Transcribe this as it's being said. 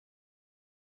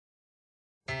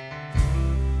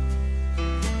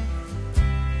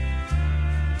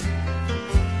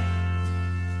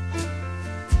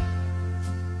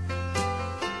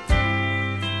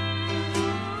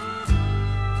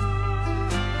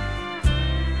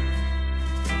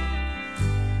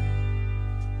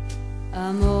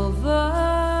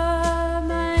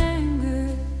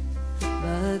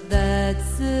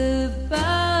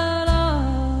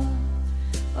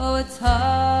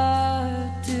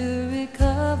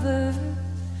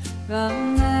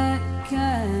from that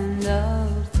kind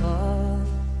of thought.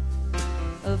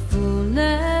 A fool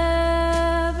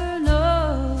never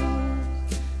knows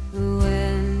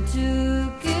when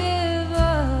to give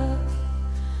up.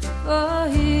 For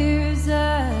years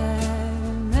I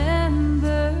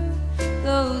remember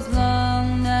those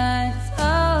long nights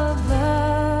of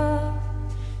love,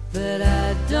 but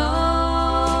I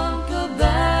don't go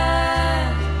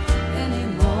back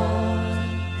anymore.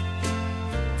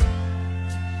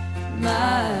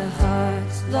 My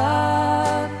heart's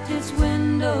locked its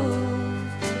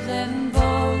windows and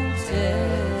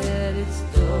bolted its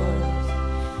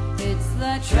doors. It's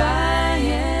like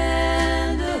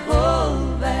trying to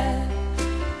hold back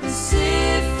the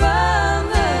sea from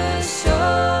the shore.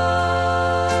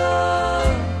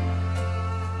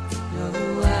 No,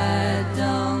 I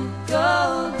don't go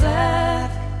back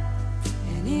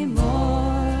anymore.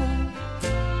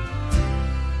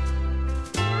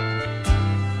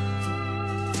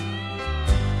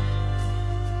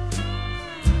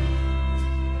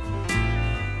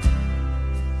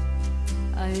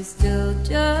 Are you still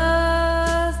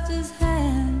just as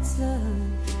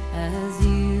handsome as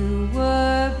you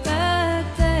were back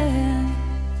then?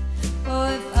 Oh,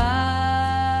 if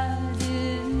I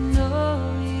didn't know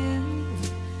you,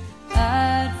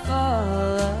 I'd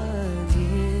fall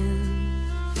again.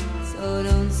 So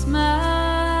don't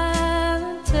smile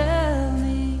and tell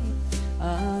me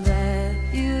that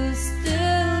you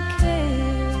still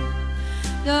care.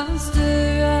 Don't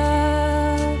stir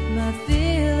up my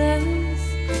feelings,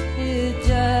 it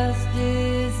just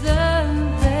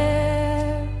isn't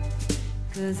there.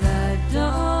 'Cause I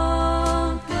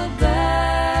don't go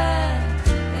back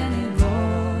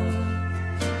anymore.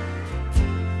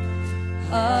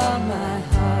 Oh, my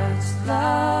heart's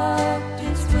locked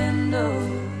its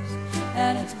windows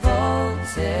and it's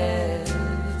bolted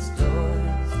its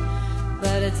doors,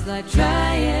 but it's like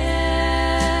trying